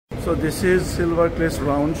So this is SilverKris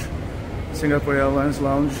Lounge, Singapore Airlines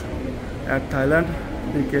Lounge at Thailand,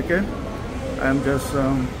 BKK. I'm just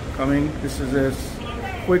coming. This is a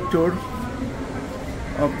quick tour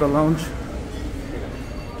of the lounge.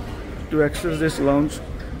 To access this lounge,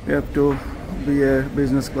 you have to be a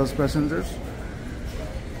business class passenger.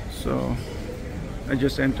 So I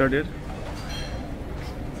just entered it.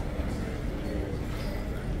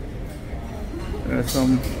 There are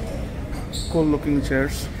some cool looking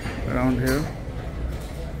chairs around here.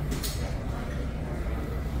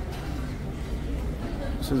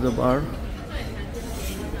 This is the bar.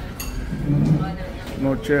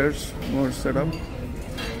 More chairs, more setup.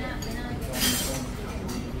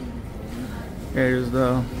 Here is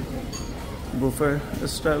the buffet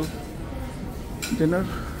style dinner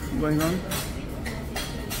going on.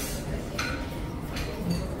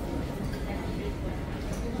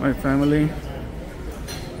 My family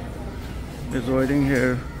is waiting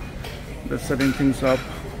here. They're setting things up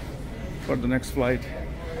for the next flight.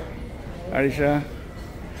 Arisha,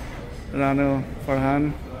 Rano,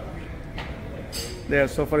 Farhan, they are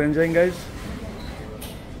so far enjoying, guys.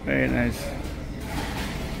 Very nice.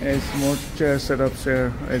 There's more chair setups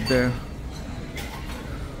here, right there.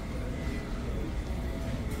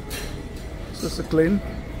 It's just a clean,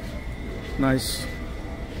 nice,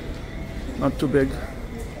 not too big.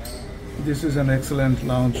 This is an excellent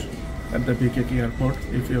lounge at the BKK airport.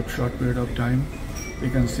 If you have short period of time, you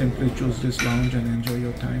can simply choose this lounge and enjoy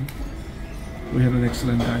your time. We have an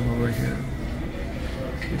excellent time over here.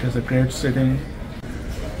 It has a great sitting.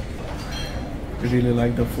 I really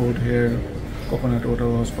like the food here. Coconut water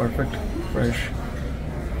was perfect, fresh.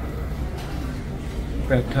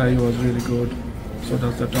 Pad Thai was really good. So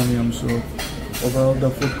does the Tom Yum soup. Overall, the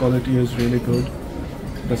food quality is really good.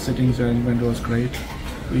 The sitting arrangement was great.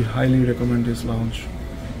 We highly recommend this lounge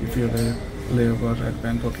if you're a layover at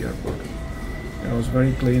Bangkok Airport. It was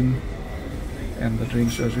very clean and the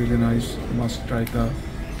drinks was really nice. You must try the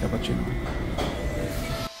cappuccino.